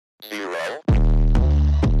0, 1.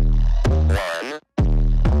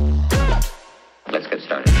 Let's get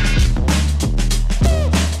started.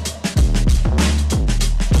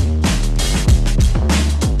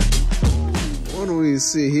 What do we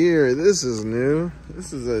see here? This is new.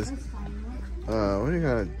 This is a, what do you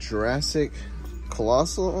got? A Jurassic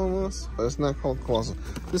Colossal almost? But it's not called Colossal.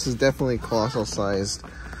 This is definitely colossal sized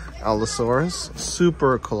Allosaurus.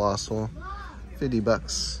 Super colossal. 50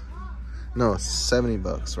 bucks. No, it's 70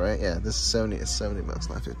 bucks, right? Yeah, this is 70. It's 70 bucks,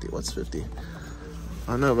 not 50. What's 50?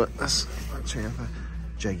 I know, but that's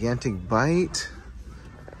gigantic bite.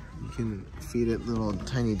 You can feed it little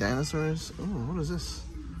tiny dinosaurs. Oh, what is this?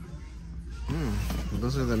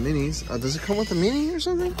 Those are the minis. Does it come with a mini or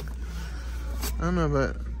something? I don't know,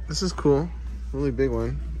 but this is cool. Really big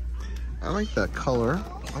one. I like that color.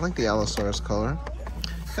 I like the Allosaurus color.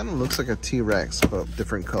 Kind of looks like a T-Rex, but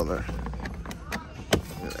different color.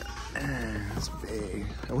 Look at that. That's big.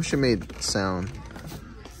 I wish it made sound.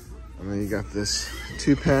 And then you got this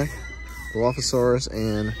 2-pack, Dilophosaurus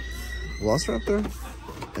and Velociraptor,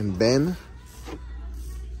 and Ben.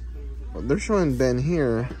 Well, they're showing Ben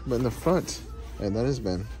here, but in the front, yeah, that is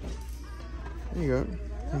Ben. There you go.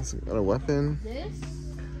 It's got a weapon.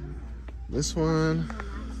 This one.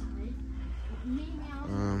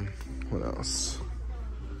 What else?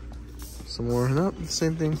 Some more. Nope,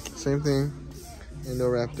 same thing. Same thing.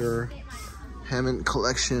 Indoraptor Hammond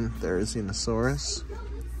Collection Therizinosaurus.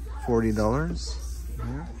 $40.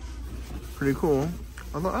 Yeah. Pretty cool.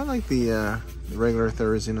 Although I like the regular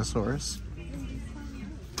Therizinosaurus.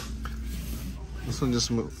 This one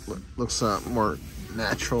just looks more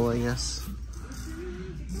natural, I guess.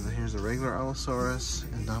 And then here's a regular Allosaurus,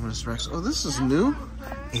 Indominus Rex. Oh, this is new.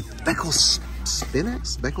 A Beckle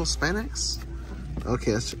Spinax? Beckle Spinax?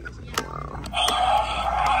 Okay, that's... Wow.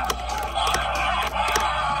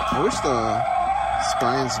 I wish the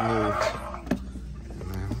spines moved.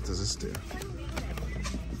 Man, what does this do?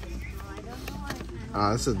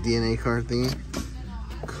 This is a DNA card thingy.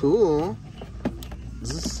 Cool. Is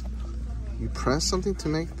this... You press something to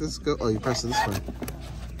make this go? Oh, you press this one.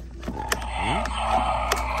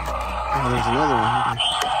 Oh, there's another one.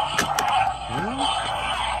 Okay.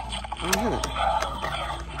 Oh, hit it.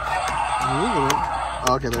 I'm moving it.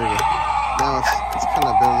 Oh, okay, there we go. Now it's kind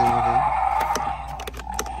of barely moving.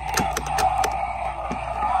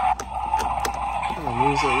 Kind of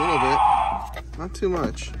moves it a little bit. Not too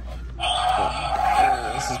much. But,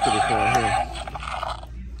 this is pretty cool right here.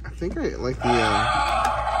 I think I like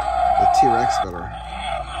the T-Rex better.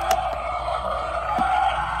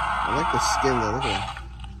 I like the skin though, look at that.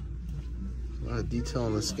 A lot of detail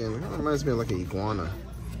on the skin. It kind of reminds me of like an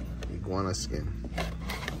iguana skin.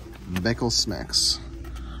 Beckle Smacks.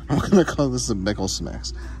 I'm gonna call this a Beckle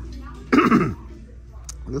Smacks.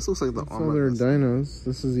 This looks like the other dinos.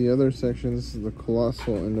 This is the other section. This is the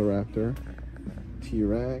Colossal Indoraptor.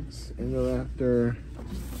 T-Rex, Indoraptor.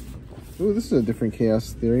 Ooh, this is a different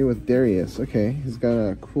Chaos Theory with Darius. Okay, he's got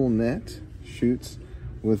a cool net. Shoots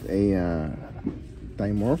with a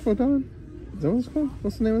Dimorphodon? Is that what it's called?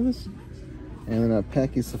 What's the name of this? And then a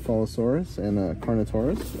Pachycephalosaurus and a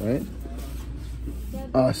Carnotaurus, right?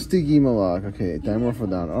 Stygimoloch. Okay,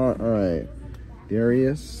 Dimorphodon. Alright.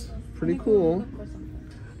 Darius. Pretty cool.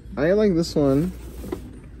 I like this one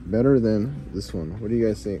better than this one. What do you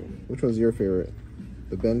guys think? Which one's your favorite?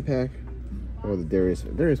 The Ben pack or the Darius?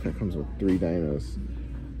 Darius pack comes with 3 dinos.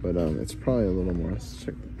 But it's probably a little more. Let's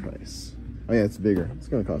check the price. Oh yeah, it's bigger. It's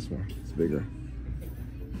gonna cost more. It's bigger.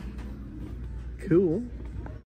 Cool.